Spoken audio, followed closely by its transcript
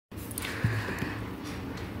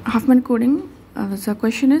Huffman coding. The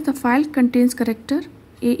question is, the file contains character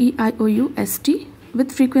A, E, I, O, U, S, T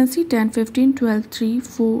with frequency 10, 15, 12, 3,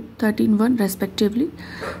 4, 13, 1 respectively.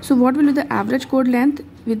 So what will be the average code length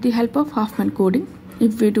with the help of Huffman coding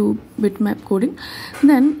if we do bitmap coding?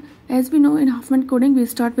 Then as we know, in Huffman coding we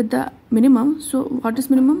start with the minimum. So what is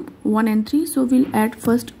minimum? 1 and 3. So we'll add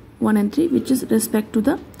first 1 and 3, which is respect to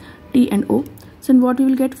the T and O. So what we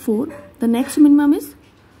will get? 4. The next minimum is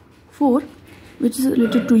 4, which is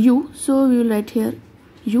related to U. So we will write here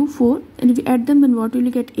U4, and if we add them, then what will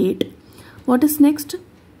we get? 8. What is next?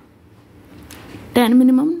 10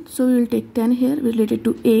 minimum. So we will take 10 here related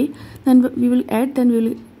to A. Then we will add, then we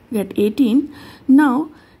will get 18. Now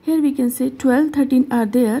here we can say 12, 13 are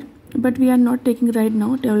there, but we are not taking right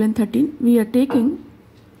now 12 and 13. We are taking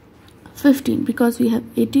 15 because we have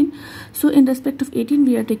 18. So in respect of 18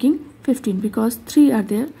 we are taking 15 because 3 are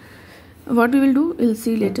there. What we will do, we'll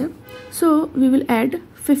see later. So we will add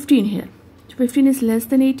 15 here. 15 is less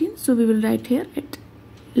than 18, so we will write here at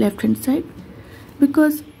left hand side,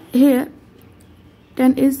 because here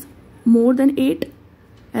 10 is more than 8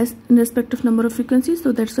 as in respect of number of frequencies,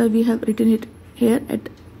 so that's why we have written it here at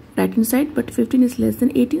right hand side, but 15 is less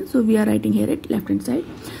than 18, so we are writing here at left hand side.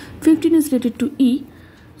 15 is related to E,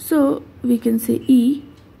 so we can say E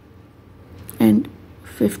and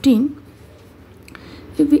 15.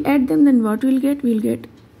 If we add them, then what we'll get? We'll get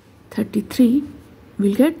 33.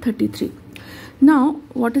 We'll get 33. Now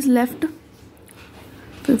what is left?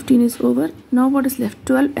 15 is over. Now what is left?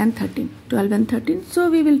 12 and 13. 12 and 13. So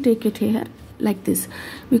we will take it here like this,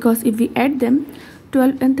 because if we add them,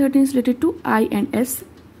 12 and 13 is related to I and S.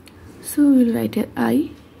 So we will write here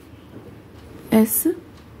I, S,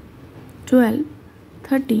 12,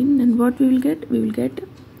 13. And what we will get? We will get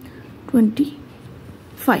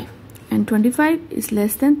 25. And 25 is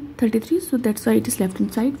less than 33, so that's why it is left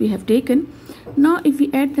hand side we have taken. Now if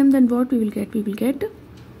we add them, then what we will get? We will get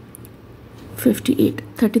 58.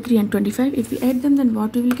 33 and 25, if we add them, then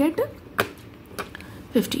what we will get?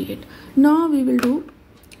 58. Now we will do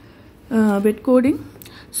bit coding.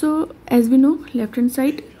 So as we know, left hand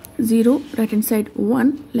side 0, right hand side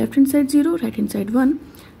 1, left hand side 0, right hand side 1,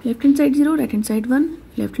 left hand side 0, right hand side 1,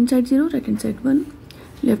 left hand side 0, right hand side 1,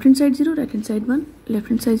 left hand side 0, right hand side 1, left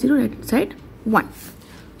hand side 0, right hand side 1.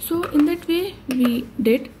 So in that way we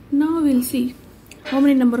did. Now we'll see how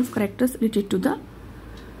many number of characters related to the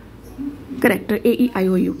character A, E, I,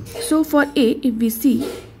 O, U. So for A, if we see,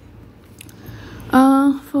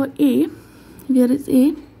 for A, where is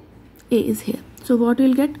A? A is here. So what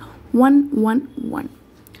we'll get? 1, 1, 1.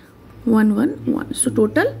 1, 1, 1. So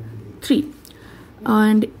total 3.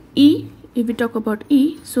 And E, if we talk about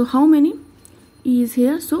E, so how many? E is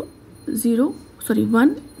here, so 1, 0,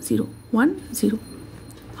 1, 0.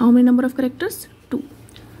 How many number of characters? 2.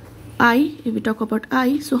 I, if we talk about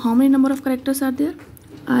I, so how many number of characters are there?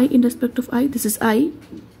 I in respect of I, this is I,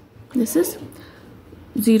 this is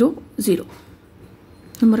 0, 0.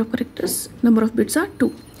 Number of characters, number of bits are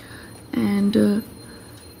 2. And A,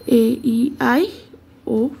 E, I,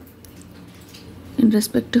 O, in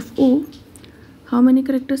respect of O, how many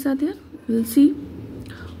characters are there? We'll see.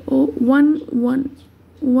 O, 1, 1,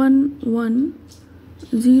 1, 1,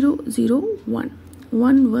 0, 0, 1.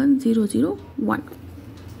 1, 1, 0, 0, 1.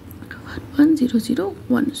 1, 0, 0,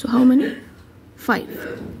 1. So how many?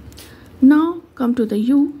 5. Now come to the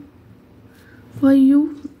U. For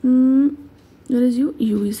U, where is U?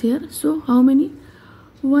 U is here. So how many?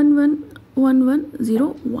 1, 1, 1, 1, 0,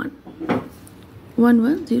 1. 1,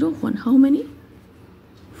 1, 0, 1. How many?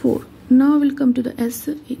 4. Now we'll come to the S.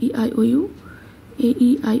 A, E, I, O, U. A,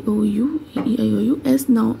 E, I, O, U. A, E, I, O, U. S.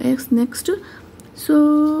 Now X next.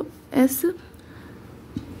 So S,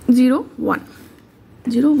 0, 1.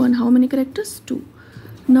 0, 1. How many characters? 2.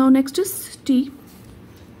 Now next is T.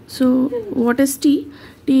 So what is T?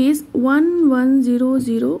 T is 1, 1, 0,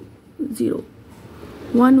 0, 0.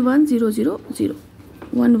 1, 1, 0, 0, 0.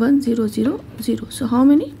 1, 1, 0, 0, 0. So how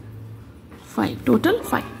many? 5. Total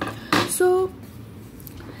 5. So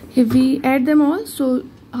if we add them all, so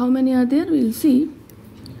how many are there? We will see.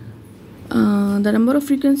 The number of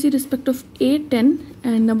frequency respect of A, 10,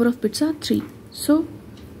 and number of bits are 3. So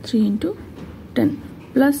 3 into 10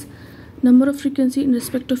 plus number of frequency in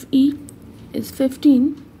respect of E is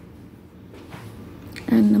 15,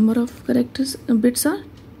 and number of characters bits are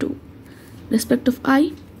 2. Respect of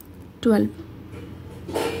I, 12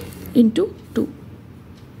 into 2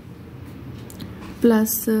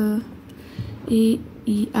 plus A, E,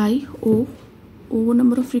 I, O. O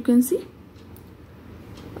number of frequency,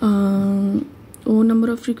 O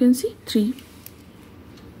number of frequency 3,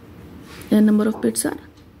 and number of bits are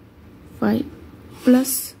 5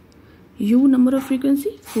 plus U number of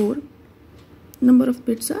frequency 4, number of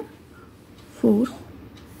bits are 4,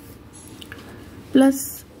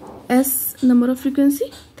 plus S number of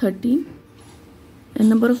frequency 13 and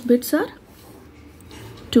number of bits are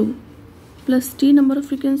 2, plus T number of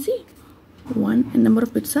frequency 1 and number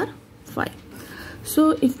of bits are 5.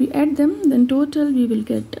 So if we add them, then total we will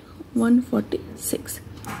get 146.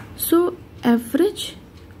 So average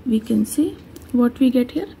we can say what we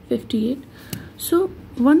get here 58. So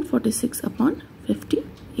 146 upon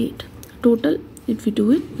 58. Total if we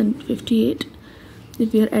do it, then 58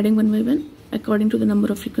 if we are adding one by one according to the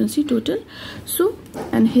number of frequency total. So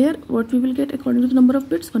and here what we will get according to the number of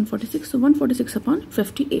bits 146. So 146 upon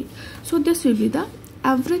 58. So this will be the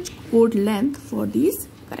average code length for these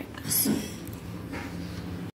characters.